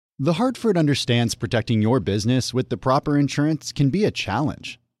The Hartford understands protecting your business with the proper insurance can be a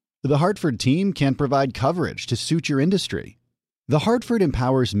challenge. The Hartford team can provide coverage to suit your industry. The Hartford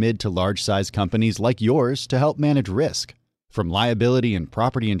empowers mid to large-size companies like yours to help manage risk, from liability and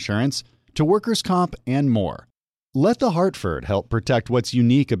property insurance to workers' comp and more. Let The Hartford help protect what's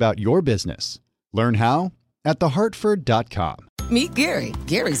unique about your business. Learn how at thehartford.com. Meet Gary.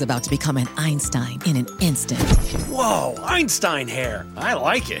 Gary's about to become an Einstein in an instant. Whoa, Einstein hair. I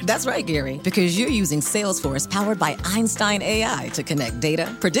like it. That's right, Gary, because you're using Salesforce powered by Einstein AI to connect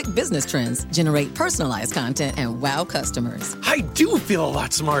data, predict business trends, generate personalized content, and wow customers. I do feel a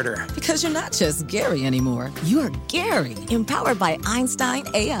lot smarter. Because you're not just Gary anymore. You're Gary, empowered by Einstein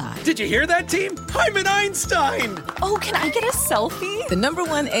AI. Did you hear that, team? I'm an Einstein. Oh, can I get a selfie? The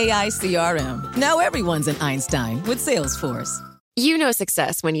 #1 AI CRM. Now everyone's an Einstein with Salesforce. You know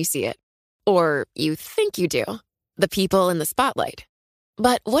success when you see it. Or you think you do. The people in the spotlight.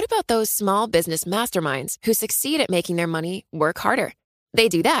 But what about those small business masterminds who succeed at making their money work harder? They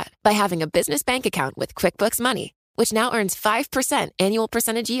do that by having a business bank account with QuickBooks Money, which now earns 5% annual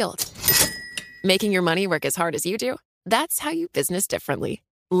percentage yield. Making your money work as hard as you do? That's how you business differently.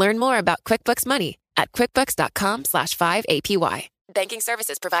 Learn more about QuickBooks Money at quickbooks.com/5APY. Banking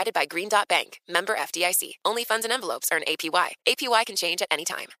services provided by Green Dot Bank. Member FDIC. Only funds and envelopes earn APY. APY can change at any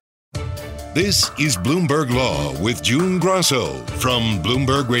time. This is Bloomberg Law with June Grosso from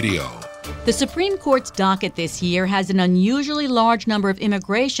Bloomberg Radio. The Supreme Court's docket this year has an unusually large number of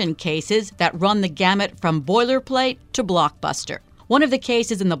immigration cases that run the gamut from boilerplate to blockbuster. One of the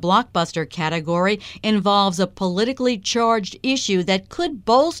cases in the blockbuster category involves a politically charged issue that could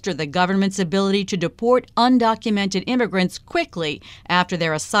bolster the government's ability to deport undocumented immigrants quickly after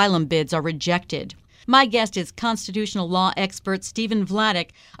their asylum bids are rejected. My guest is constitutional law expert Stephen Vladeck,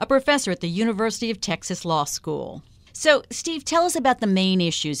 a professor at the University of Texas Law School. So, Steve, tell us about the main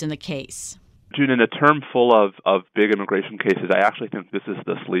issues in the case. June, in a term full of big immigration cases, I actually think this is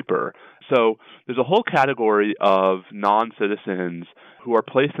the sleeper. So there's a whole category of non-citizens who are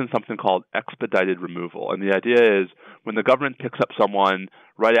placed in something called expedited removal. And the idea is when the government picks up someone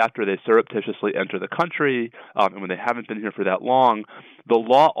right after they surreptitiously enter the country, and when they haven't been here for that long, the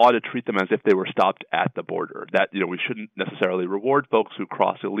law ought to treat them as if they were stopped at the border. That, we shouldn't necessarily reward folks who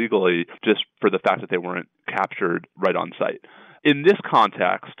cross illegally just for the fact that they weren't captured right on site. In this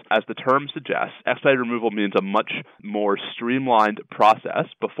context, as the term suggests, expedited removal means a much more streamlined process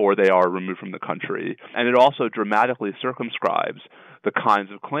before they are removed from the country, and it also dramatically circumscribes the kinds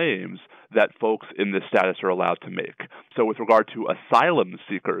of claims that folks in this status are allowed to make. So with regard to asylum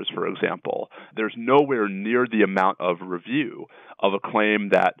seekers, for example, there's nowhere near the amount of review of a claim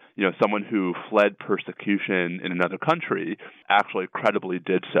that, someone who fled persecution in another country actually credibly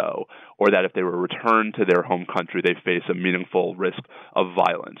did so, or that if they were returned to their home country, they face a meaningful risk of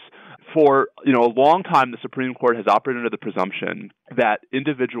violence. For, a long time, the Supreme Court has operated under the presumption that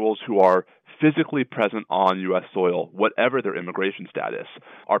individuals who are physically present on U.S. soil, whatever their immigration status,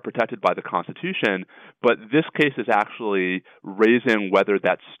 are protected by the Constitution, but this case is actually raising whether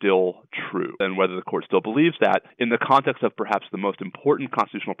that's still true and whether the court still believes that in the context of perhaps the most important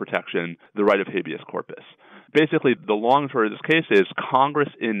constitutional protection, the right of habeas corpus. Basically, the long and short of this case is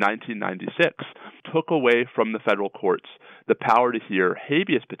Congress in 1996 took away from the federal courts the power to hear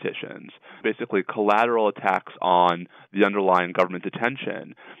habeas petitions, basically collateral attacks on the underlying government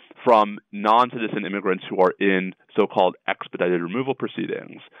detention, from non-citizen immigrants who are in so-called expedited removal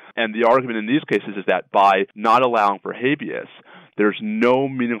proceedings. And the argument in these cases is that by not allowing for habeas, there's no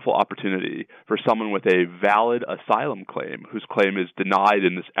meaningful opportunity for someone with a valid asylum claim, whose claim is denied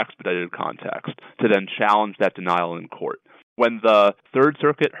in this expedited context, to then challenge that denial in court. When the Third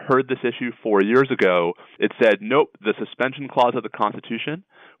Circuit heard this issue 4 years ago, it said, nope, the suspension clause of the Constitution,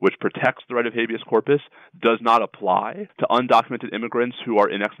 which protects the right of habeas corpus, does not apply to undocumented immigrants who are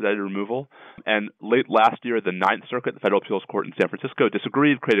in expedited removal. And late last year, the Ninth Circuit, the Federal Appeals Court in San Francisco,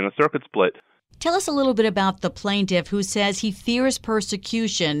 disagreed, creating a circuit split. Tell us a little bit about the plaintiff who says he fears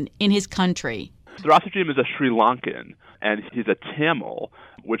persecution in his country. Sarathajim is a Sri Lankan, and he's a Tamil,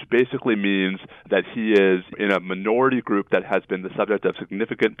 which basically means that he is in a minority group that has been the subject of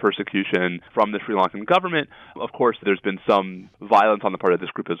significant persecution from the Sri Lankan government. Of course, there's been some violence on the part of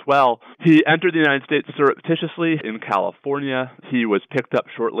this group as well. He entered the United States surreptitiously in California. He was picked up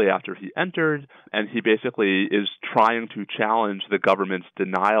shortly after he entered, and he basically is trying to challenge the government's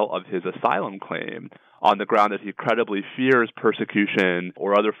denial of his asylum claim on the ground that he credibly fears persecution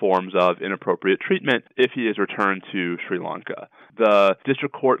or other forms of inappropriate treatment if he is returned to Sri Lanka. The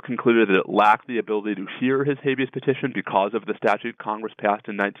district court concluded that it lacked the ability to hear his habeas petition because of the statute Congress passed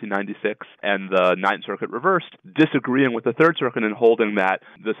in 1996, and the Ninth Circuit reversed, disagreeing with the Third Circuit in holding that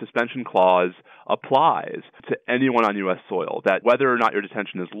the suspension clause applies to anyone on U.S. soil, that whether or not your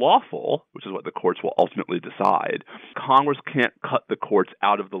detention is lawful, which is what the courts will ultimately decide, Congress can't cut the courts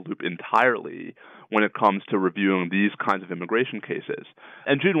out of the loop entirely when it comes to reviewing these kinds of immigration cases.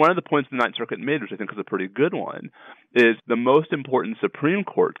 And June, one of the points the Ninth Circuit made, which I think is a pretty good one, is the most important Supreme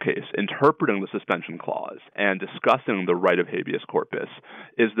Court case interpreting the suspension clause and discussing the right of habeas corpus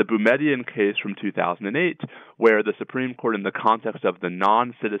is the Boumediene case from 2008, where the Supreme Court, in the context of the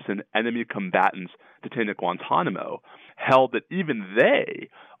non-citizen enemy combatants detained at Guantanamo, held that even they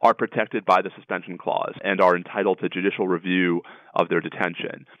are protected by the suspension clause and are entitled to judicial review of their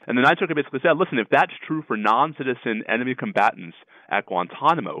detention. And the Ninth Circuit basically said, listen, if that's true for non-citizen enemy combatants at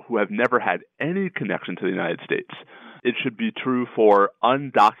Guantanamo who have never had any connection to the United States, it should be true for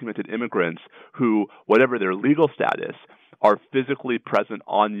undocumented immigrants who, whatever their legal status, are physically present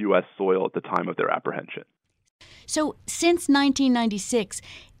on U.S. soil at the time of their apprehension. So since 1996,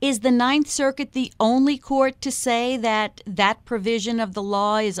 is the Ninth Circuit the only court to say that that provision of the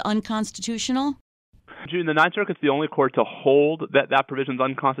law is unconstitutional? June, the Ninth Circuit's the only court to hold that provision is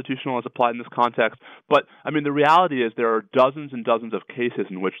unconstitutional as applied in this context. But, the reality is there are dozens and dozens of cases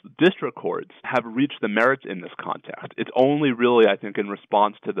in which the district courts have reached the merits in this context. It's only really, I think, in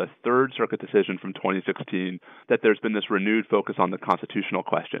response to the Third Circuit decision from 2016 that there's been this renewed focus on the constitutional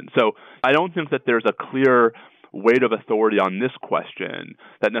question. So I don't think that there's a clear weight of authority on this question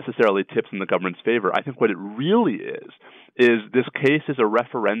that necessarily tips in the government's favor. I think what it really is this case is a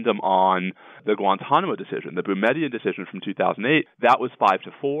referendum on the Guantanamo decision, the Boumediene decision from 2008. That was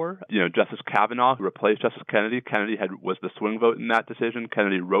 5-4. Justice Kavanaugh, who replaced Justice Kennedy, was the swing vote in that decision.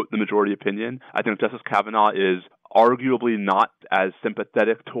 Kennedy wrote the majority opinion. I think Justice Kavanaugh is arguably not as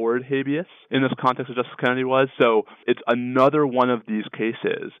sympathetic toward habeas in this context as Justice Kennedy was. So it's another one of these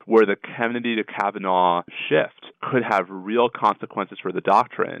cases where the Kennedy to Kavanaugh shift could have real consequences for the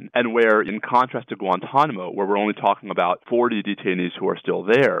doctrine, and where, in contrast to Guantanamo, where we're only talking about 40 detainees who are still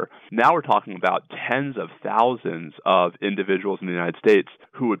there, now we're talking about tens of thousands of individuals in the United States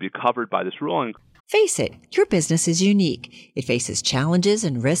who would be covered by this ruling. Face it, your business is unique. It faces challenges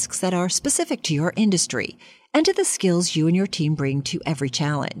and risks that are specific to your industry and to the skills you and your team bring to every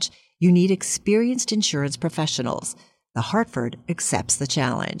challenge. You need experienced insurance professionals. The Hartford accepts the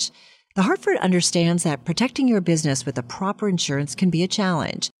challenge. The Hartford understands that protecting your business with the proper insurance can be a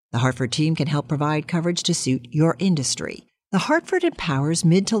challenge. The Hartford team can help provide coverage to suit your industry. The Hartford empowers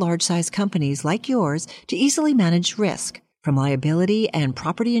mid to large-size companies like yours to easily manage risk, from liability and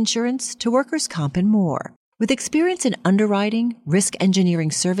property insurance to workers' comp and more. With experience in underwriting, risk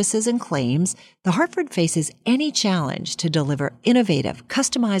engineering services, and claims, the Hartford faces any challenge to deliver innovative,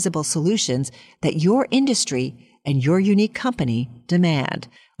 customizable solutions that your industry and your unique company demand.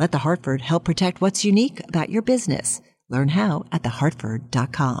 Let the Hartford help protect what's unique about your business. Learn how at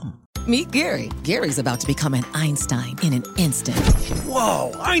thehartford.com. Meet Gary. Gary's about to become an Einstein in an instant.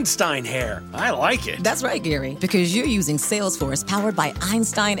 Whoa, Einstein hair. I like it. That's right, Gary, because you're using Salesforce powered by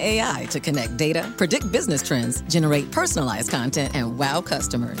Einstein AI to connect data, predict business trends, generate personalized content, and wow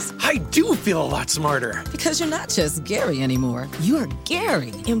customers. I do feel a lot smarter. Because you're not just Gary anymore. You're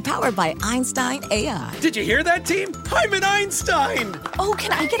Gary, empowered by Einstein AI. Did you hear that, team? I'm an Einstein. Oh,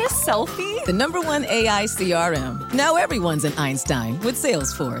 can I get a selfie? The #1 AI CRM. Now everyone's an Einstein with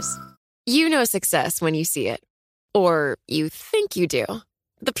Salesforce. You know success when you see it. Or you think you do.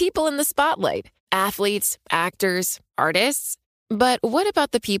 The people in the spotlight. Athletes, actors, artists. But what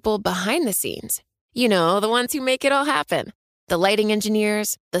about the people behind the scenes? You know, the ones who make it all happen. The lighting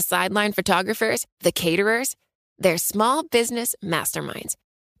engineers, the sideline photographers, the caterers. They're small business masterminds.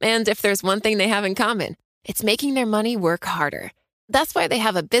 And if there's one thing they have in common, it's making their money work harder. That's why they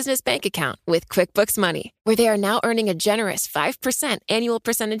have a business bank account with QuickBooks Money, where they are now earning a generous 5% annual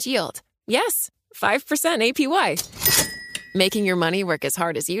percentage yield. Yes, 5% APY. Making your money work as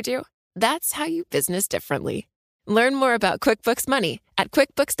hard as you do? That's how you business differently. Learn more about QuickBooks Money at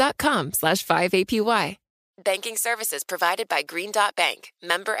quickbooks.com/5APY. Banking services provided by Green Dot Bank,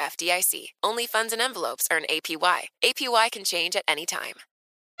 member FDIC. Only funds and envelopes earn APY. APY can change at any time.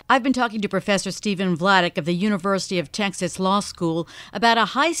 I've been talking to Professor Stephen Vladeck of the University of Texas Law School about a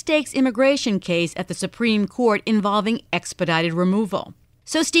high-stakes immigration case at the Supreme Court involving expedited removal.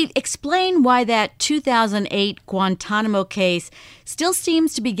 So, Steve, explain why that 2008 Guantanamo case still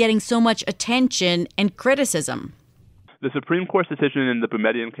seems to be getting so much attention and criticism. The Supreme Court's decision in the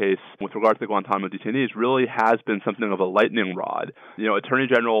Boumediene case with regard to the Guantanamo detainees really has been something of a lightning rod. Attorney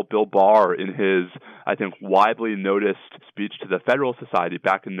General Bill Barr, in his, I think, widely noticed speech speech to the Federalist Society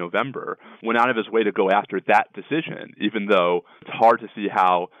back in November, went out of his way to go after that decision, even though it's hard to see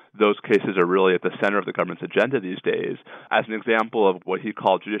how those cases are really at the center of the government's agenda these days, as an example of what he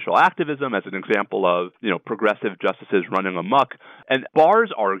called judicial activism, as an example of, progressive justices running amok. And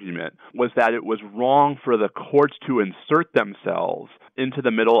Barr's argument was that it was wrong for the courts to insert themselves into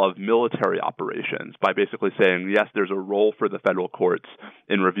the middle of military operations by basically saying, yes, there's a role for the federal courts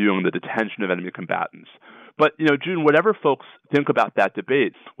in reviewing the detention of enemy combatants. But, June, whatever folks think about that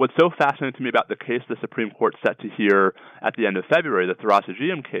debate, what's so fascinating to me about the case the Supreme Court set to hear at the end of February, the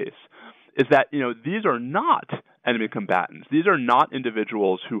Thurasigian case, is that, these are not enemy combatants. These are not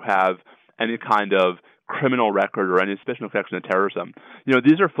individuals who have any kind of criminal record or any suspicion of connection to terrorism.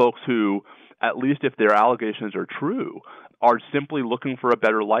 These are folks who, at least if their allegations are true, are simply looking for a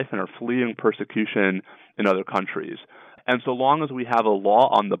better life and are fleeing persecution in other countries. And so long as we have a law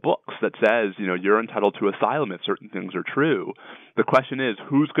on the books that says, you're entitled to asylum if certain things are true, the question is,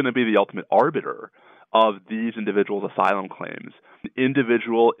 who's going to be the ultimate arbiter of these individuals' asylum claims? An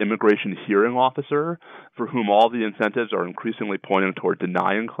individual immigration hearing officer for whom all the incentives are increasingly pointing toward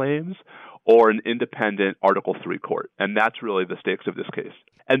denying claims, or an independent Article III court. And that's really the stakes of this case.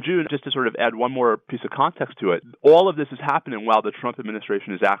 And June, just to sort of add one more piece of context to it, all of this is happening while the Trump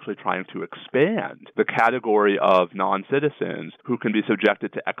administration is actually trying to expand the category of non-citizens who can be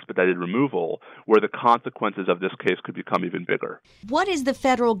subjected to expedited removal, where the consequences of this case could become even bigger. What is the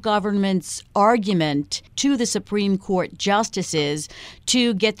federal government's argument to the Supreme Court justices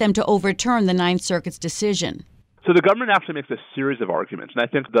to get them to overturn the Ninth Circuit's decision? So the government actually makes a series of arguments, and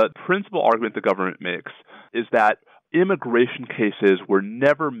I think the principal argument the government makes is that immigration cases were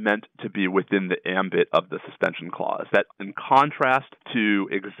never meant to be within the ambit of the suspension clause. That in contrast to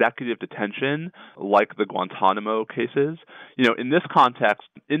executive detention, like the Guantanamo cases, in this context,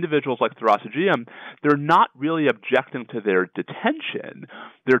 individuals like Thurasigian, they're not really objecting to their detention.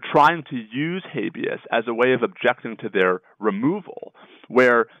 They're trying to use habeas as a way of objecting to their removal,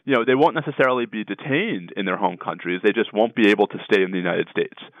 where, they won't necessarily be detained in their home countries. They just won't be able to stay in the United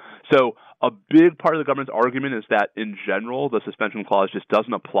States. So a big part of the government's argument is that, in general, the suspension clause just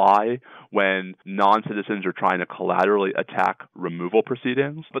doesn't apply when non-citizens are trying to collaterally attack removal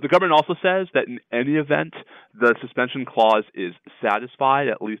proceedings. But the government also says that in any event, the suspension clause is satisfied,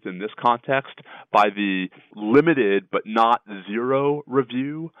 at least in this context, by the limited but not zero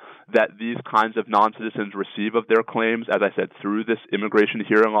review that these kinds of non-citizens receive of their claims, as I said, through this immigration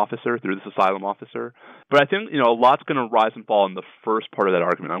hearing officer, through this asylum officer. But I think, a lot's going to rise and fall in the first part of that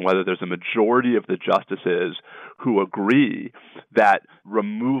argument on whether there's a majority of the justices who agree that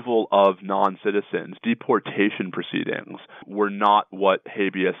removal of non-citizens, deportation proceedings, were not what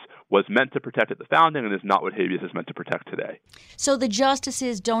habeas was meant to protect at the founding and is not what habeas is meant to protect today. So the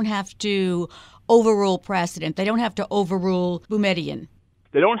justices don't have to overrule precedent. They don't have to overrule Boumediene.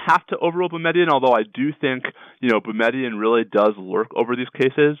 They don't have to overrule Boumediene, although I do think, Boumediene really does lurk over these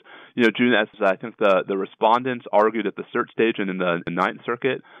cases. June, as I think the respondents argued at the cert stage and in the Ninth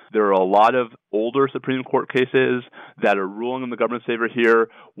Circuit, there are a lot of older Supreme Court cases that are ruling in the government's favor here,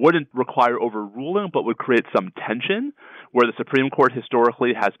 wouldn't require overruling, but would create some tension, where the Supreme Court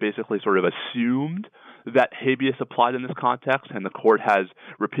historically has basically sort of assumed that habeas applied in this context, and the court has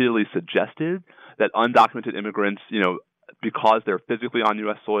repeatedly suggested that undocumented immigrants, because they're physically on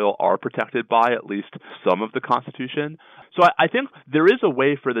U.S. soil, are protected by at least some of the Constitution. So I think there is a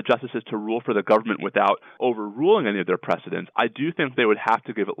way for the justices to rule for the government without overruling any of their precedents. I do think they would have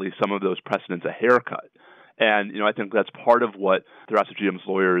to give at least some of those precedents a haircut. And, I think that's part of what Thurasigian's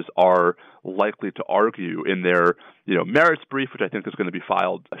lawyers are likely to argue in their, merits brief, which I think is going to be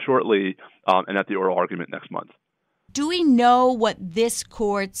filed shortly, and at the oral argument next month. Do we know what this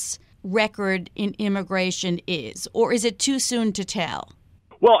court's record in immigration is, or is it too soon to tell?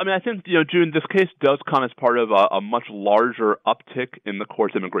 Well, I think, June, this case does come as part of a much larger uptick in the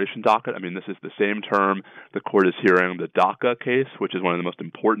court's immigration docket. This is the same term the court is hearing the DACA case, which is one of the most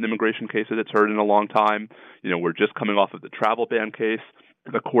important immigration cases it's heard in a long time. We're just coming off of the travel ban case.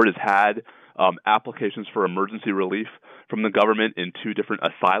 The court has had applications for emergency relief from the government in two different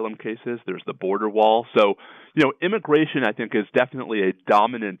asylum cases. There's the border wall. So, immigration, I think, is definitely a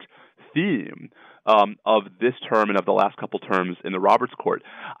dominant theme of this term and of the last couple terms in the Roberts Court.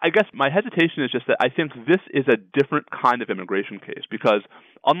 I guess my hesitation is just that I think this is a different kind of immigration case because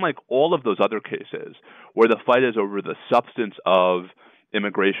unlike all of those other cases where the fight is over the substance of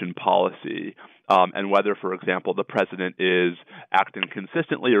immigration policy and whether, for example, the president is acting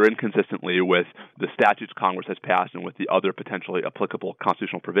consistently or inconsistently with the statutes Congress has passed and with the other potentially applicable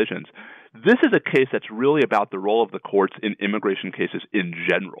constitutional provisions. This is a case that's really about the role of the courts in immigration cases in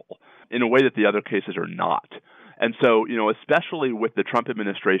general, in a way that the other cases are not. And so, especially with the Trump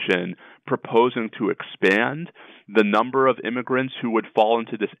administration proposing to expand the number of immigrants who would fall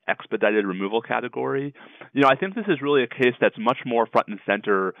into this expedited removal category, I think this is really a case that's much more front and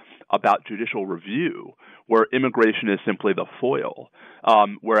center about judicial review, where immigration is simply the foil,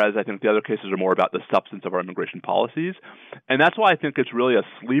 whereas I think the other cases are more about the substance of our immigration policies. And that's why I think it's really a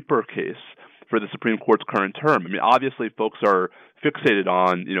sleeper case for the Supreme Court's current term. I mean, obviously, folks are fixated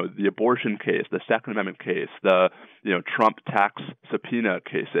on, the abortion case, the Second Amendment case, the, Trump tax subpoena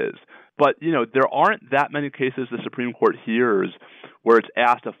cases. But, there aren't that many cases the Supreme Court hears where it's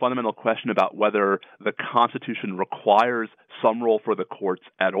asked a fundamental question about whether the Constitution requires some role for the courts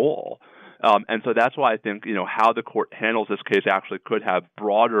at all. And so that's why I think, how the court handles this case actually could have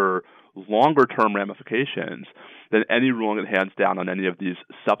broader, longer-term ramifications than any ruling it hands down on any of these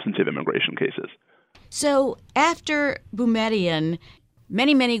substantive immigration cases. So after Boumediene,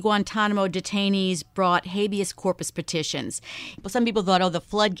 many Guantanamo detainees brought habeas corpus petitions. Some people thought, the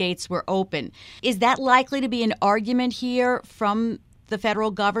floodgates were open. Is that likely to be an argument here from the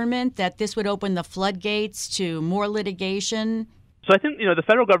federal government, that this would open the floodgates to more litigation? So I think, the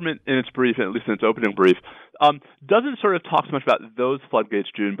federal government in its brief, at least in its opening brief, doesn't sort of talk so much about those floodgates,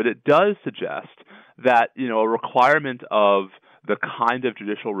 June, but it does suggest that, a requirement of the kind of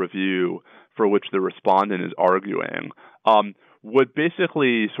judicial review for which the respondent is arguing would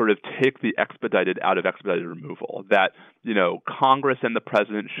basically sort of take the expedited out of expedited removal, that, Congress and the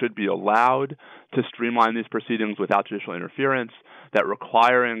president should be allowed to streamline these proceedings without judicial interference, that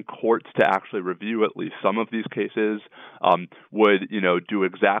requiring courts to actually review at least some of these cases would, do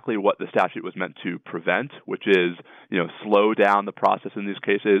exactly what the statute was meant to prevent, which is, slow down the process in these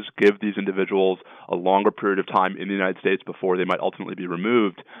cases, give these individuals a longer period of time in the United States before they might ultimately be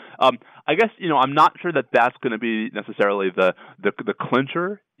removed. I guess, I'm not sure that that's going to be necessarily the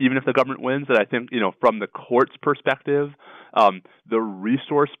clincher, even if the government wins. That I think, from the court's perspective, the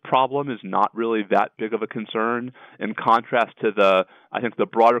resource problem is not really that big of a concern, in contrast to the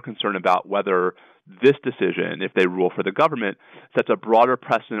broader concern about whether this decision, if they rule for the government, sets a broader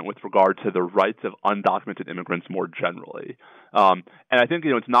precedent with regard to the rights of undocumented immigrants more generally. And I think,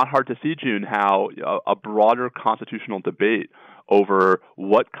 it's not hard to see, June, how a broader constitutional debate over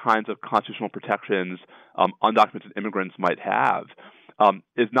what kinds of constitutional protections undocumented immigrants might have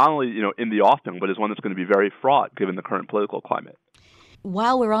is not only, in the offing, but is one that's going to be very fraught given the current political climate.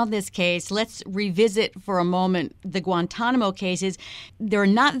 While we're on this case, let's revisit for a moment the Guantanamo cases. There are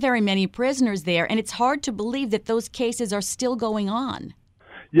not very many prisoners there, and it's hard to believe that those cases are still going on.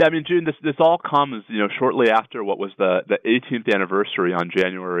 Yeah, I mean, June, this all comes, shortly after what was the 18th anniversary on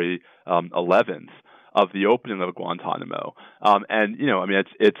January 11th of the opening of Guantanamo. And,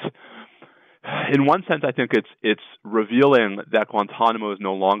 it's in one sense, I think it's revealing that Guantanamo is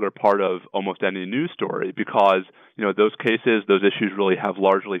no longer part of almost any news story because, those cases, those issues really have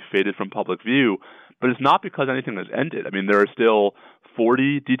largely faded from public view. But it's not because anything has ended. I mean, there are still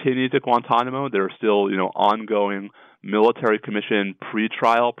 40 detainees at Guantanamo. There are still, ongoing military commission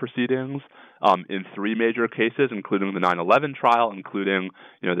pretrial proceedings in 3 major cases, including the 9/11 trial, including,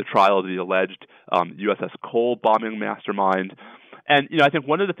 the trial of the alleged USS Cole bombing mastermind. And, I think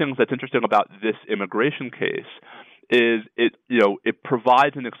one of the things that's interesting about this immigration case is it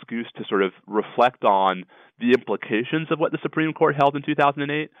provides an excuse to sort of reflect on the implications of what the Supreme Court held in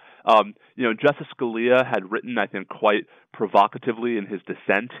 2008. Justice Scalia had written, I think, quite provocatively in his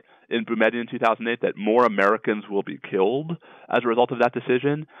dissent in Boumediene in 2008 that more Americans will be killed as a result of that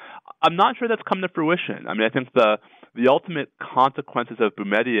decision. I'm not sure that's come to fruition. I mean, I think the ultimate consequences of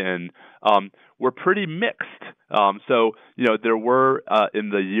Boumediene were pretty mixed. So, there were, in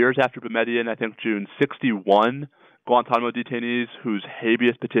the years after Boumediene, I think, June, 61 Guantanamo detainees whose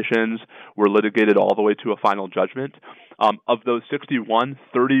habeas petitions were litigated all the way to a final judgment. Of those 61,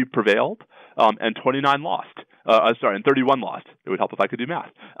 30 prevailed, and 29 lost. And 31 lost. It would help if I could do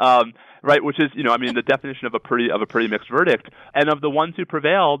math. Right, which is, the definition of a pretty mixed verdict. And of the ones who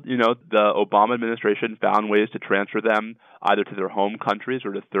prevailed, the Obama administration found ways to transfer them either to their home countries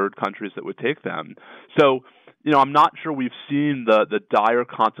or to third countries that would take them. So, I'm not sure we've seen the dire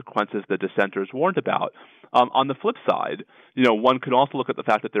consequences that dissenters warned about. On the flip side, one could also look at the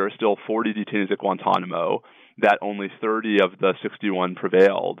fact that there are still 40 detainees at Guantanamo, that only 30 of the 61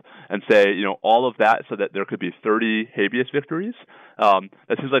 prevailed, and say, all of that so that there could be 30 habeas victories.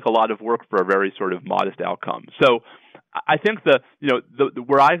 That seems like a lot of work for a very sort of modest outcome. So I think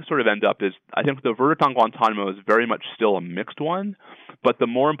where I sort of end up is I think the verdict on Guantanamo is very much still a mixed one, but the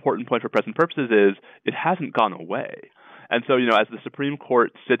more important point for present purposes is it hasn't gone away. And so, as the Supreme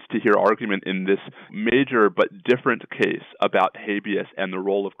Court sits to hear argument in this major but different case about habeas and the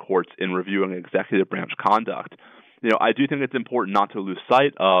role of courts in reviewing executive branch conduct, I do think it's important not to lose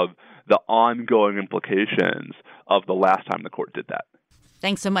sight of the ongoing implications of the last time the court did that.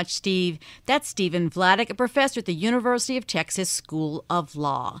 Thanks so much, Steve. That's Stephen Vladeck, a professor at the University of Texas School of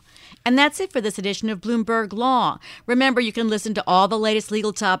Law. And that's it for this edition of Bloomberg Law. Remember, you can listen to all the latest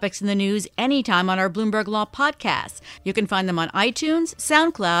legal topics in the news anytime on our Bloomberg Law podcasts. You can find them on iTunes,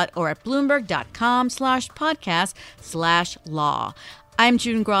 SoundCloud, or at bloomberg.com/podcast/law. I'm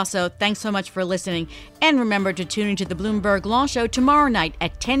June Grosso. Thanks so much for listening. And remember to tune into the Bloomberg Law Show tomorrow night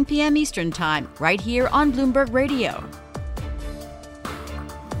at 10 p.m. Eastern Time, right here on Bloomberg Radio.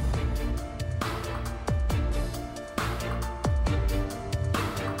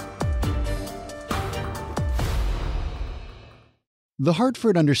 The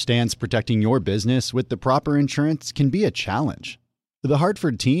Hartford understands protecting your business with the proper insurance can be a challenge. The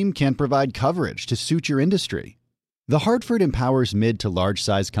Hartford team can provide coverage to suit your industry. The Hartford empowers mid to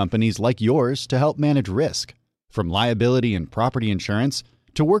large-size companies like yours to help manage risk, from liability and property insurance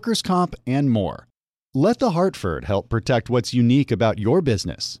to workers' comp and more. Let The Hartford help protect what's unique about your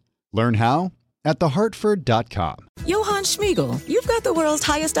business. Learn how at thehartford.com. Johann Schmiegel, you've got the world's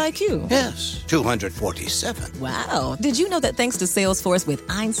highest IQ. Yes, 247. Wow. Did you know that thanks to Salesforce with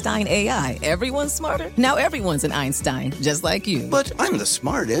Einstein AI, everyone's smarter? Now everyone's an Einstein, just like you. But I'm the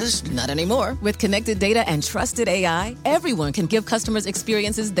smartest. Not anymore. With connected data and trusted AI, everyone can give customers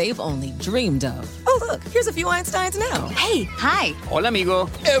experiences they've only dreamed of. Oh, look, here's a few Einsteins now. Hey, hi. Hola, amigo.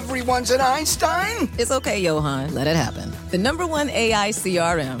 Everyone's an Einstein? It's okay, Johann. Let it happen. The #1 AI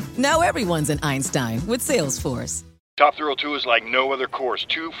CRM. Now everyone's an Einstein with Salesforce. Top Thrill 2 is like no other course.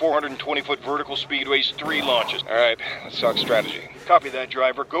 2 420-foot vertical speedways, 3 launches. All right, let's talk strategy. Copy that,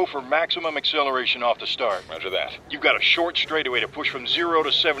 driver. Go for maximum acceleration off the start. Roger that. You've got a short straightaway to push from 0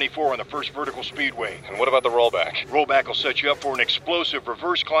 to 74 on the first vertical speedway. And what about the rollback? Rollback will set you up for an explosive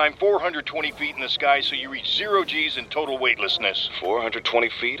reverse climb 420 feet in the sky so you reach 0 Gs in total weightlessness. 420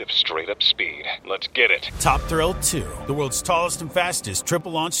 feet of straight-up speed. Let's get it. Top Thrill 2, the world's tallest and fastest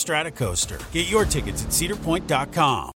triple-launch strata coaster. Get your tickets at cedarpoint.com.